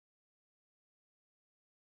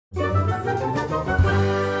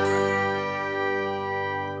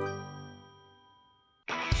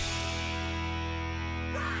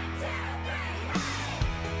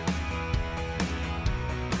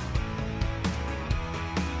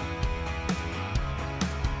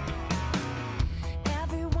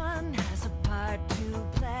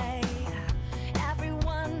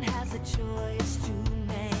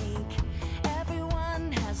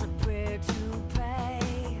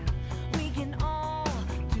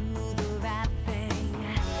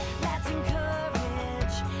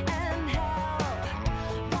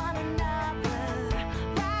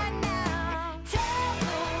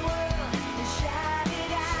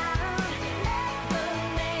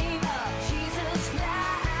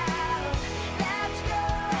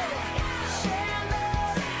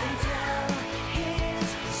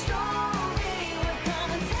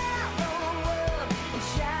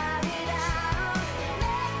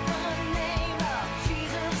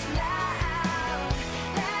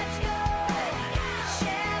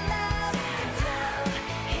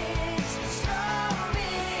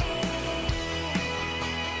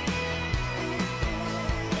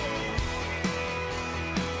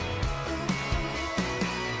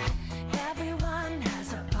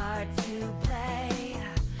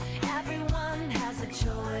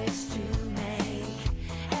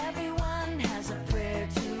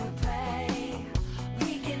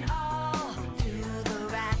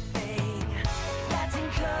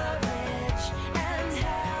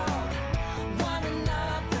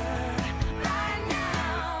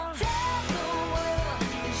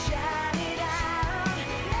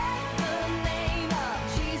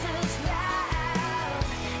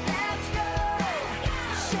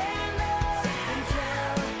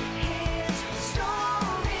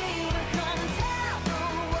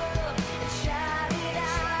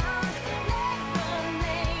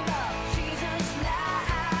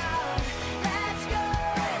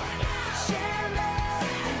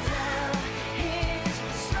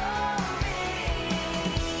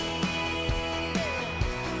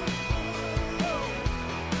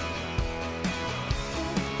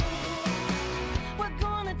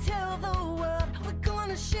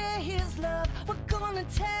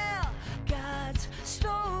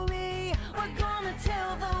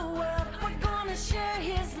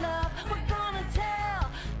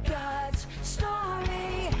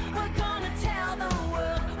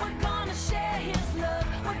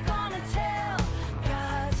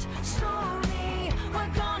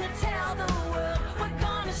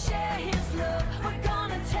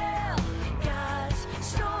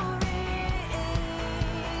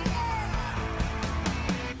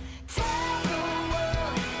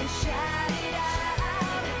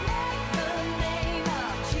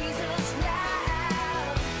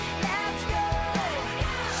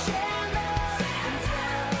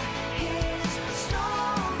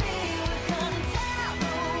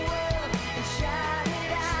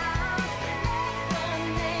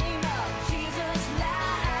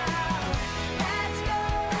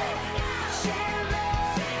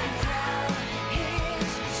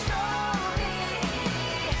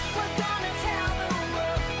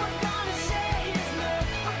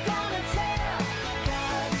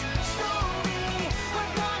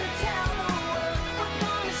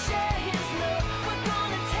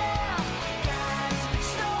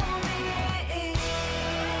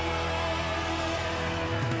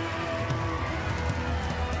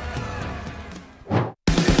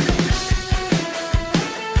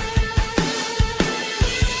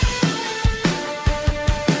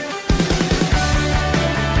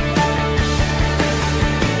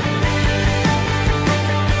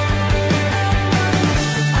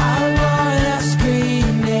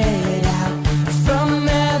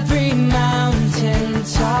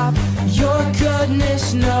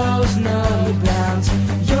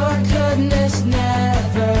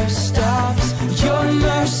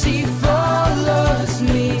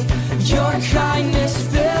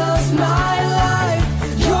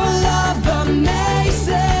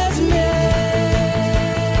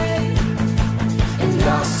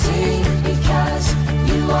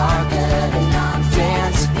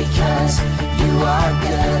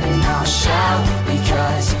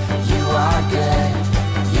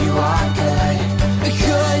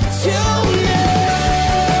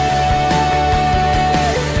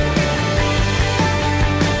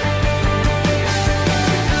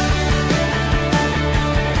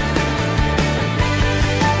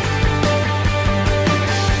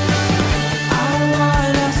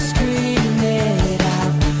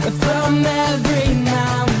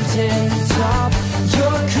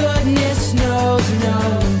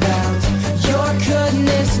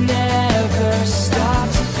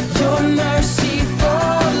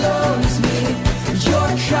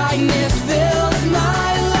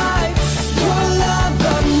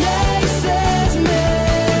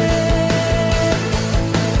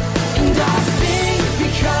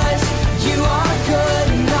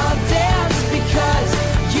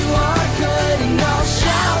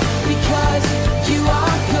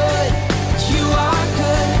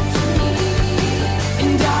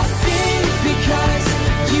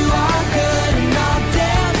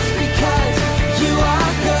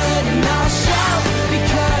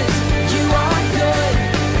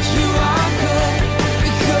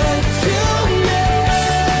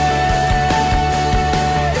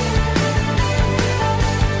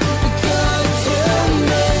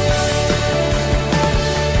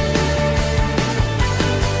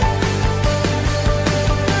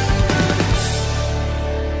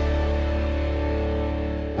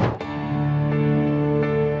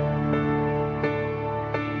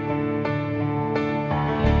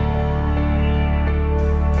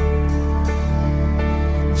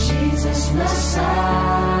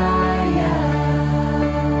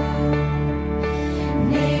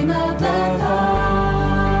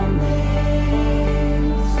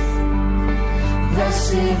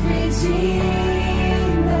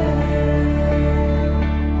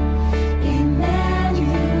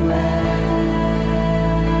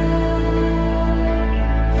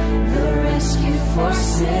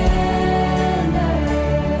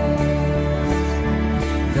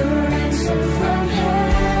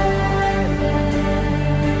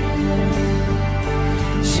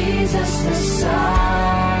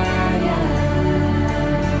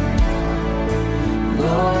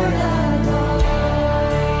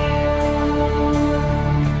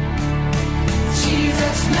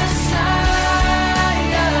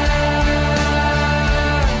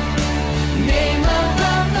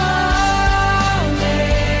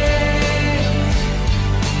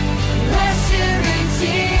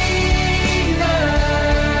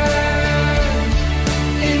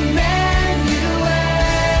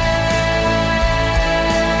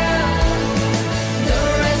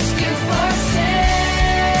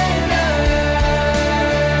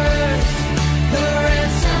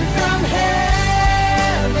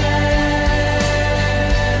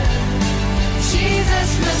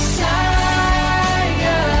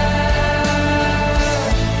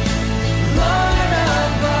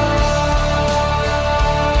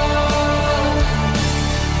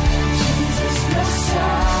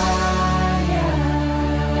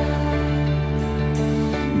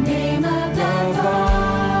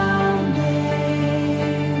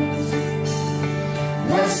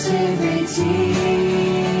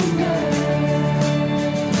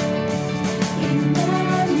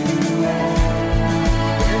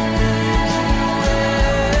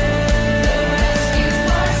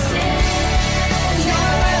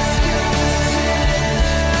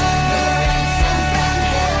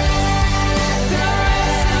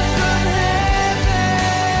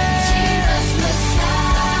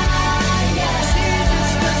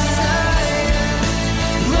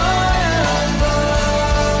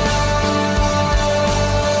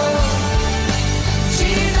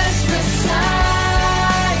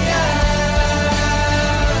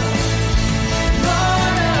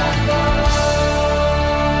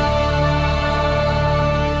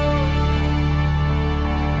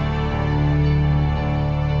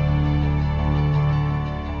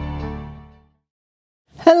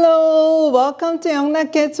Hello, welcome to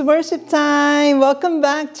Yeongnam Kids Worship Time. Welcome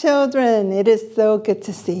back, children. It is so good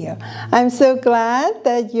to see you. I'm so glad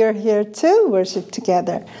that you're here to worship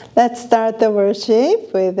together. Let's start the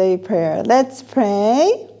worship with a prayer. Let's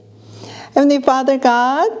pray. Heavenly Father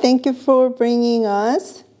God, thank you for bringing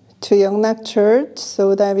us to Yeongnam Church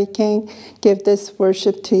so that we can give this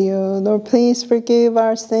worship to you. Lord, please forgive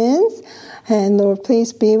our sins, and Lord,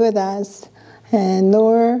 please be with us. And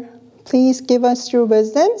Lord, please give us your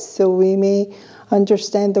wisdom so we may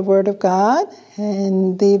understand the Word of God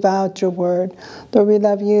and live out your Word. Lord, we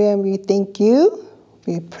love you and we thank you.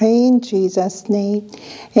 We pray in Jesus' name.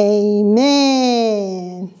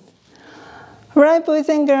 Amen. All right, boys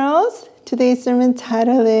and girls, today's sermon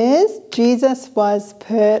title is Jesus Was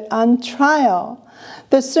Put on Trial.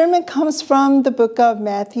 The sermon comes from the book of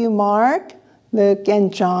Matthew, Mark, Luke,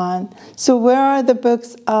 and John. So where are the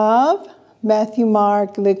books of Matthew,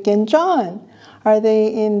 Mark, Luke, and John? Are they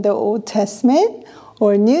in the Old Testament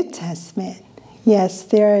or New Testament? Yes,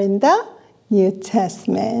 they're in the New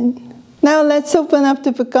Testament. Now let's open up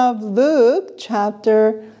the book of Luke,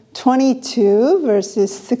 chapter 22,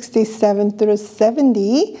 verses 67 through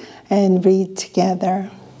 70, and read together.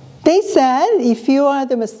 They said, "If you are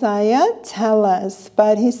the Messiah, tell us."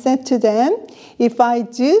 But he said to them, "If I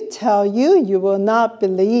do tell you, you will not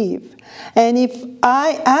believe. And if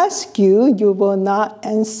I ask you, you will not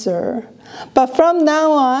answer. But from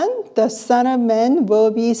now on, the Son of Man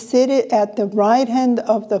will be seated at the right hand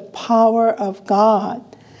of the power of God."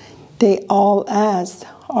 They all asked,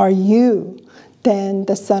 "Are you then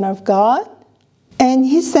the Son of God?" And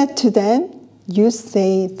he said to them, "You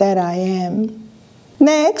say that I am."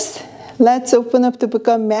 Next, let's open up the book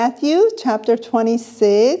of Matthew, chapter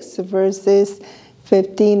 26, verses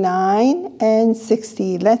 59 and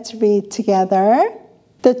 60. Let's read together.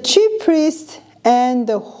 The chief priests and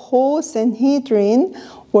the whole Sanhedrin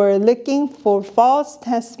were looking for false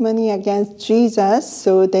testimony against Jesus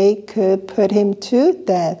so they could put him to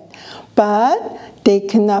death. But they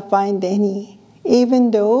could not find any. Even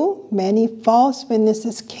though many false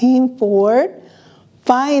witnesses came forward,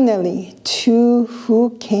 finally, two who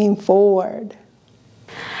came forward.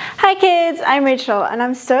 Hi kids, I'm Rachel and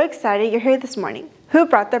I'm so excited you're here this morning. Who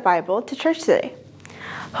brought their Bible to church today?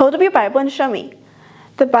 Hold up your Bible and show me.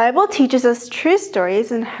 The Bible teaches us true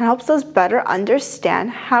stories and helps us better understand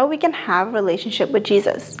how we can have a relationship with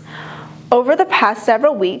Jesus. Over the past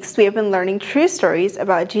several weeks, we have been learning true stories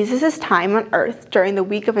about Jesus' time on earth during the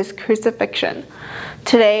week of his crucifixion.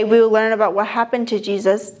 Today, we will learn about what happened to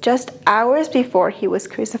Jesus just hours before he was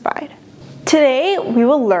crucified. Today, we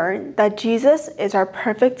will learn that Jesus is our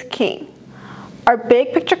perfect King. Our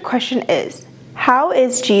big picture question is, how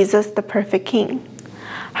is Jesus the perfect King?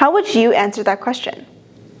 How would you answer that question?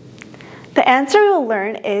 The answer we will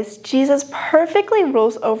learn is Jesus perfectly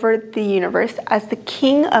rules over the universe as the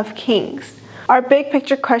King of Kings. Our big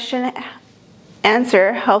picture question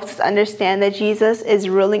answer helps us understand that Jesus is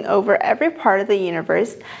ruling over every part of the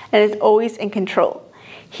universe and is always in control.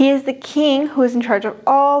 He is the King who is in charge of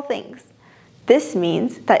all things. This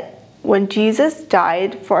means that when Jesus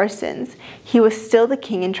died for our sins, he was still the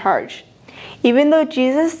King in charge. Even though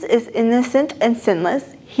Jesus is innocent and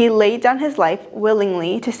sinless, he laid down his life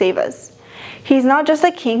willingly to save us. He's not just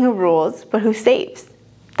a king who rules, but who saves.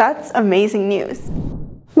 That's amazing news.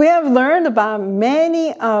 We have learned about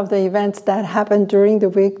many of the events that happened during the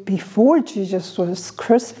week before Jesus was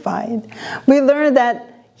crucified. We learned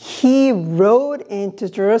that he rode into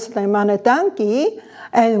Jerusalem on a donkey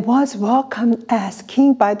and was welcomed as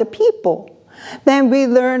king by the people. Then we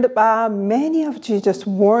learned about many of Jesus'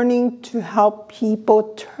 warning to help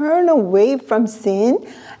people turn away from sin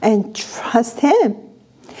and trust him.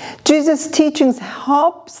 Jesus' teachings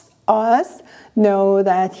helps us know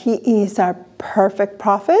that he is our perfect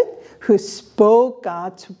prophet who spoke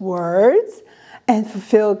God's words and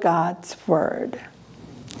fulfilled God's word.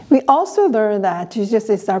 We also learn that Jesus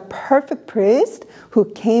is our perfect priest who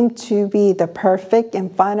came to be the perfect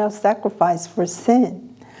and final sacrifice for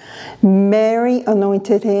sin. Mary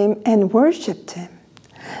anointed him and worshipped him.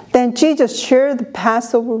 Then Jesus shared the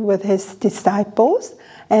Passover with his disciples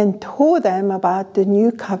and told them about the new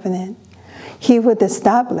covenant he would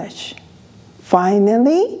establish.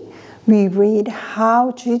 Finally, we read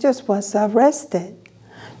how Jesus was arrested.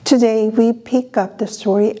 Today, we pick up the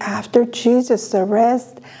story after Jesus'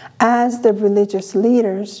 arrest as the religious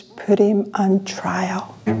leaders put him on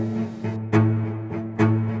trial.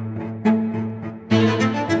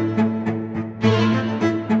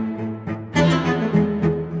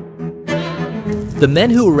 The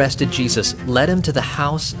men who arrested Jesus led him to the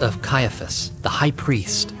house of Caiaphas, the high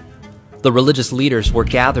priest. The religious leaders were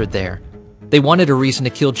gathered there. They wanted a reason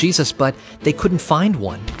to kill Jesus, but they couldn't find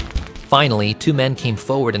one. Finally, two men came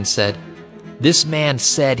forward and said, "This man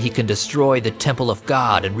said he can destroy the temple of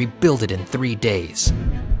God and rebuild it in 3 days."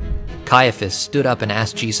 Caiaphas stood up and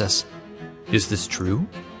asked Jesus, "Is this true?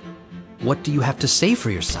 What do you have to say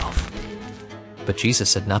for yourself?" But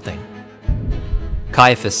Jesus said nothing.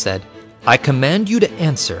 Caiaphas said, "I command you to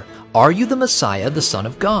answer, are you the Messiah, the Son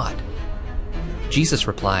of God?" Jesus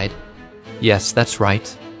replied, "Yes, that's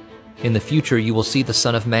right. In the future you will see the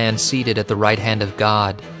Son of Man seated at the right hand of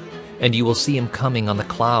God, and you will see him coming on the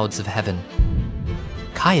clouds of heaven."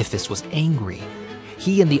 Caiaphas was angry.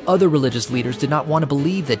 He and the other religious leaders did not want to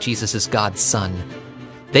believe that Jesus is God's son.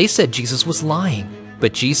 They said Jesus was lying,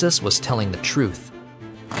 but Jesus was telling the truth.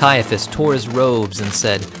 Caiaphas tore his robes and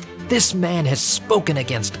said, "This man has spoken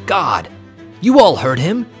against God. You all heard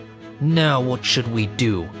him. Now what should we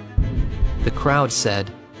do?" The crowd said,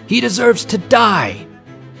 "He deserves to die."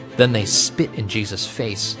 Then they spit in Jesus'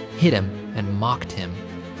 face, hit him, and mocked him.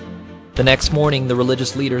 The next morning, the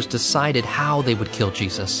religious leaders decided how they would kill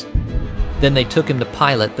Jesus. Then they took him to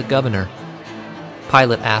Pilate, the governor.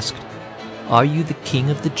 Pilate asked, "Are you the king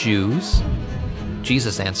of the Jews?"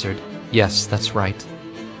 Jesus answered, "Yes, that's right."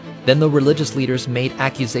 Then the religious leaders made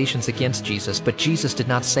accusations against Jesus, but Jesus did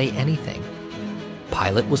not say anything.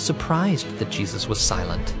 Pilate was surprised that Jesus was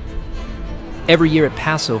silent. Every year at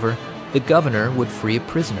Passover, the governor would free a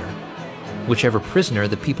prisoner, whichever prisoner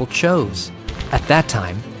the people chose. At that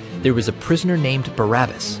time, there was a prisoner named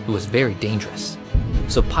Barabbas who was very dangerous.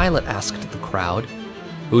 So Pilate asked the crowd,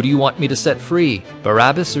 "Who do you want me to set free,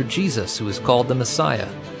 Barabbas or Jesus, who is called the Messiah?"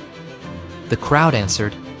 The crowd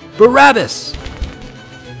answered, "Barabbas!"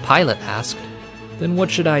 Pilate asked, "Then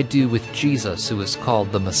what should I do with Jesus, who is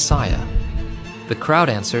called the Messiah?" The crowd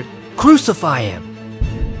answered, "Crucify him!"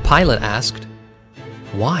 Pilate asked,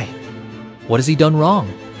 "Why? What has he done wrong?"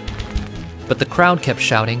 But the crowd kept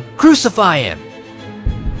shouting, "Crucify him!"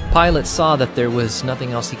 Pilate saw that there was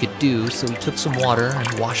nothing else he could do, so he took some water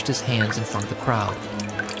and washed his hands in front of the crowd.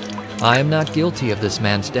 "I am not guilty of this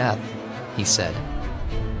man's death," he said.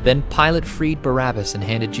 Then Pilate freed Barabbas and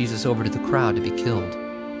handed Jesus over to the crowd to be killed.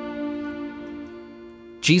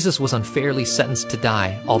 Jesus was unfairly sentenced to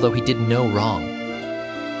die, although he did no wrong.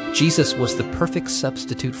 Jesus was the perfect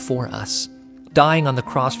substitute for us, dying on the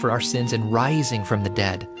cross for our sins and rising from the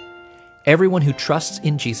dead. Everyone who trusts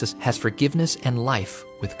in Jesus has forgiveness and life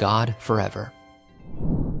with God forever.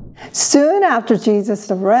 Soon after Jesus'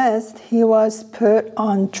 arrest, he was put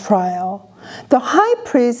on trial. The high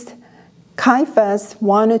priest Caiaphas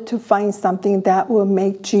wanted to find something that would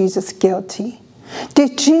make Jesus guilty.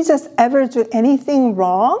 Did Jesus ever do anything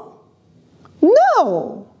wrong?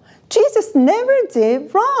 No! Jesus never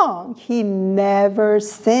did wrong. He never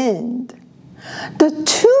sinned. The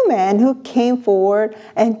two men who came forward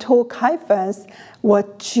and told Caiaphas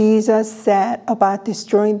what Jesus said about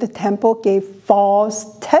destroying the temple gave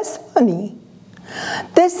false testimony.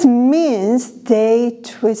 This means they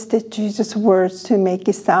twisted Jesus' words to make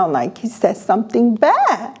it sound like he said something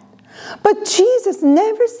bad. But Jesus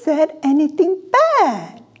never said anything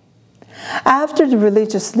bad. After the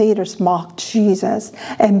religious leaders mocked Jesus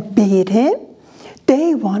and beat him,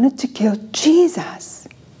 they wanted to kill Jesus.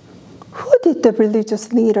 Who did the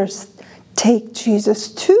religious leaders take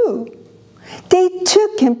Jesus to? They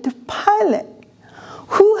took him to Pilate,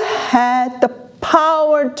 who had the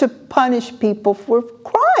power to punish people for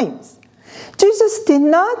crimes. Jesus did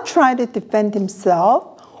not try to defend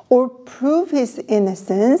himself or prove his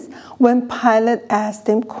innocence when Pilate asked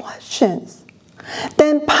him questions.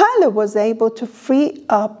 Then Pilate was able to free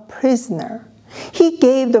a prisoner. He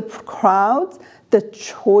gave the crowd the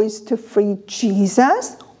choice to free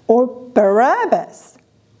Jesus or Barabbas.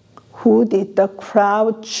 Who did the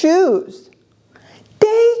crowd choose?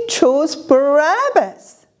 They chose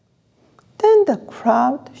Barabbas. Then the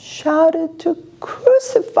crowd shouted to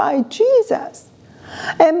crucify Jesus,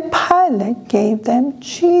 and Pilate gave them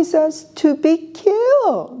Jesus to be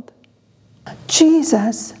killed.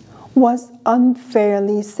 Jesus was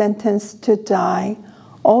unfairly sentenced to die,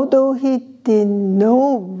 although he did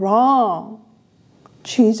no wrong.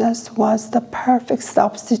 Jesus was the perfect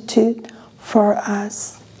substitute for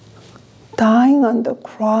us, dying on the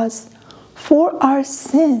cross for our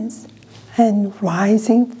sins and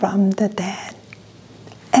rising from the dead.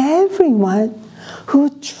 Everyone who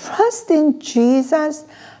trusts in Jesus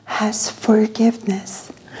has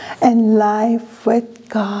forgiveness and life with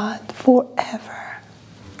God forever.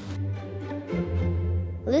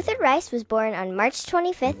 Luther Rice was born on March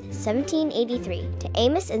 25, 1783, to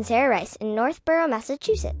Amos and Sarah Rice in Northborough,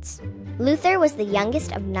 Massachusetts. Luther was the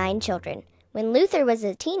youngest of 9 children. When Luther was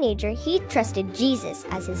a teenager, he trusted Jesus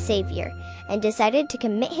as his savior and decided to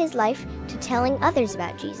commit his life to telling others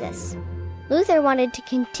about Jesus. Luther wanted to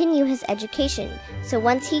continue his education, so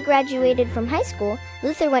once he graduated from high school,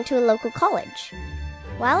 Luther went to a local college.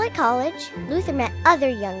 While at college, Luther met other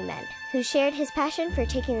young men who shared his passion for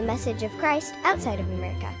taking the message of Christ outside of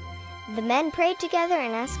America. The men prayed together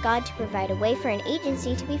and asked God to provide a way for an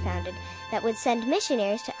agency to be founded that would send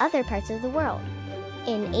missionaries to other parts of the world.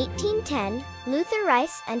 In 1810, Luther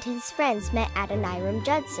Rice and his friends met Adoniram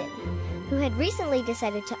Judson, who had recently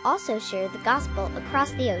decided to also share the gospel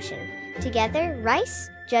across the ocean. Together, Rice,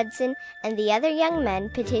 Judson, and the other young men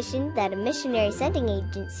petitioned that a missionary sending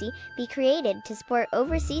agency be created to support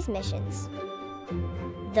overseas missions.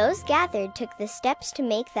 Those gathered took the steps to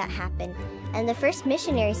make that happen, and the first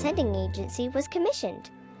missionary sending agency was commissioned.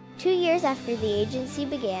 2 years after the agency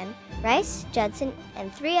began, Rice, Judson,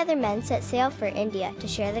 and 3 other men set sail for India to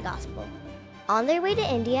share the gospel. On their way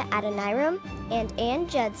to India, Adoniram and Ann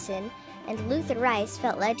Judson and Luther Rice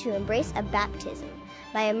felt led to embrace a baptism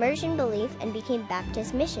by immersion belief and became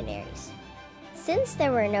Baptist missionaries. Since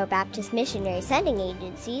there were no Baptist missionary sending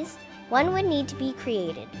agencies, one would need to be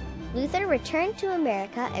created. Luther returned to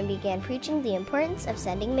America and began preaching the importance of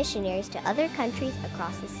sending missionaries to other countries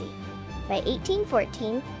across the sea. By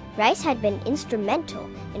 1814, Rice had been instrumental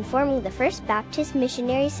in forming the first Baptist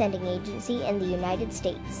missionary sending agency in the United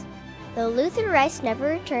States. Though Luther Rice never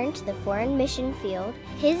returned to the foreign mission field,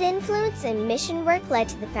 his influence in mission work led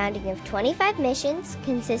to the founding of 25 missions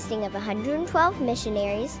consisting of 112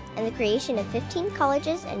 missionaries and the creation of 15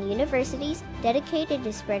 colleges and universities dedicated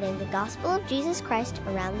to spreading the gospel of Jesus Christ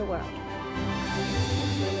around the world.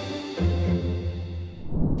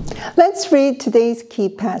 Let's read today's key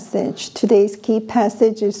passage. Today's key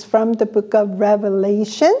passage is from the book of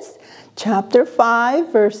Revelations, chapter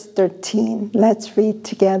 5, verse 13. Let's read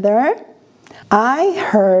together. I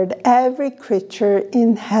heard every creature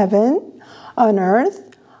in heaven, on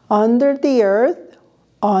earth, under the earth,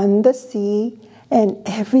 on the sea, and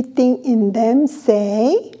everything in them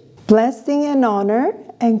say, blessing and honor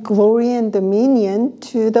and glory and dominion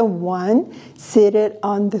to the one seated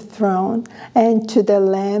on the throne and to the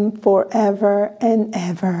Lamb forever and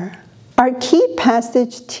ever. Our key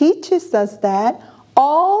passage teaches us that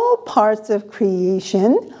all parts of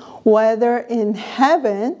creation, whether in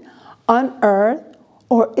heaven, on earth,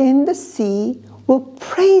 or in the sea, will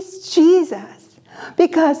praise Jesus.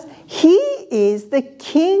 because He is the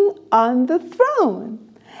King on the throne.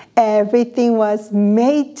 Everything was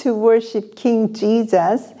made to worship King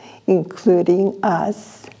Jesus, including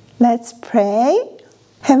us. Let's pray.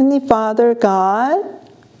 Heavenly Father God,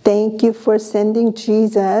 thank you for sending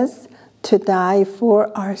Jesus to die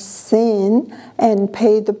for our sin and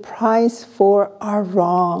pay the price for our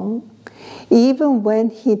wrong. Even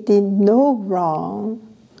when He did no wrong,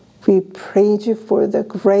 we praise you for the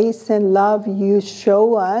grace and love you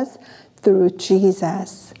show us through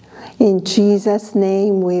Jesus. In Jesus'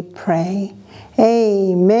 name we pray.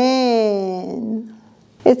 Amen.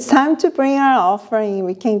 It's time to bring our offering.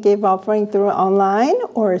 We can give offering through online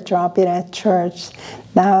or drop it at church.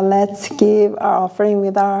 Now let's give our offering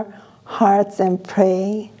with our hearts and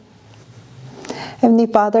pray. Heavenly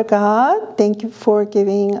Father God, thank you for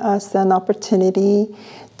giving us an opportunity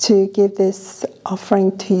to give this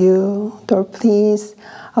offering to you. Lord, please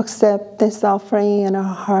accept this offering in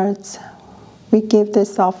our hearts. We give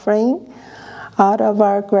this offering out of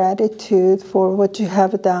our gratitude for what you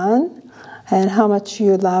have done and how much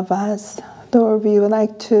you love us. Lord, we would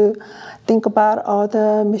like to think about all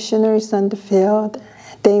the missionaries on the field.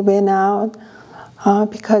 They went out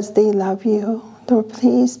because they love you. Lord,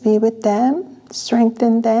 please be with them,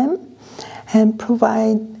 strengthen them, and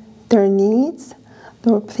provide their needs.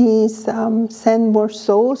 Lord, please send more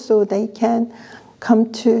souls so they can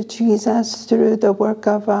come to Jesus through the work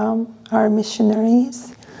of our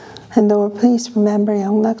missionaries. And Lord, please remember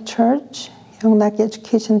Yeonglak Church, Yeonglak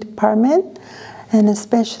Education Department, and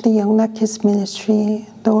especially Yeonglak Kids Ministry.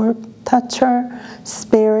 Lord, touch our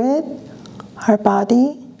spirit, our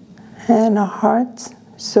body, and our hearts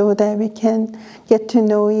so that we can get to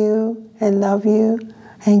know you and love you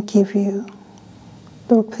and give you.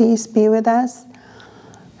 Lord, please be with us.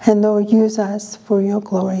 And Lord, use us for your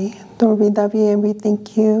glory. Lord, we love you and we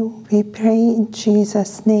thank you. We pray in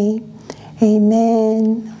Jesus' name.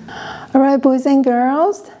 Amen. All right, boys and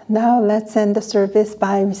girls, now let's end the service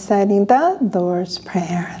by reciting the Lord's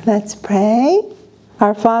Prayer. Let's pray.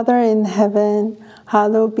 Our Father in heaven,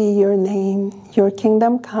 hallowed be your name. Your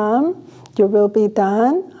kingdom come, your will be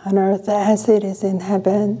done on earth as it is in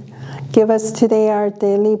heaven. Give us today our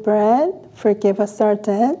daily bread. Forgive us our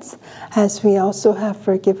debts, as we also have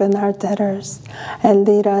forgiven our debtors. And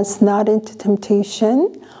lead us not into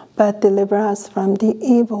temptation, but deliver us from the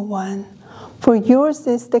evil one. For yours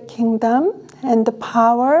is the kingdom, and the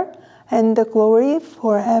power, and the glory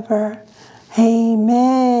forever.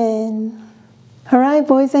 Amen. All right,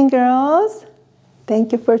 boys and girls,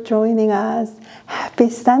 thank you for joining us. Happy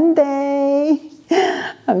Sunday.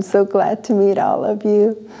 I'm so glad to meet all of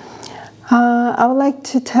you. I would like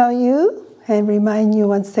to tell you and remind you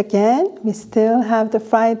once again, we still have the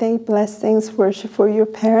Friday Blessings Worship for your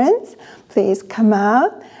parents. Please come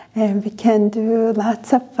out and we can do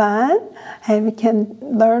lots of fun and we can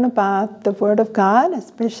learn about the Word of God,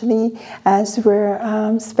 especially as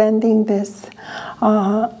we're spending this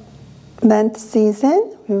Lent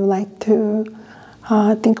season. We would like to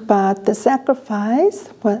think about the sacrifice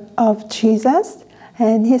of Jesus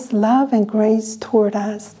and His love and grace toward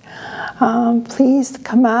us. Please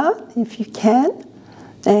come out if you can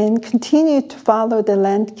and continue to follow the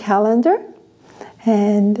Lent calendar,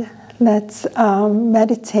 and let's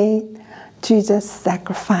meditate Jesus'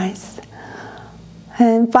 sacrifice.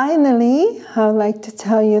 And finally, I would like to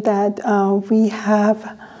tell you that we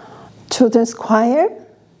have children's choir.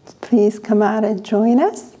 Please come out and join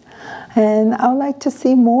us. And I would like to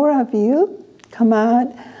see more of you come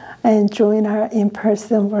out and join our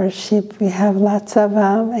in-person worship. We have lots of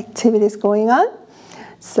activities going on.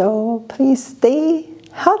 So please stay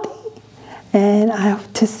healthy. And I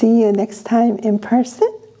hope to see you next time in person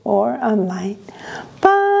or online.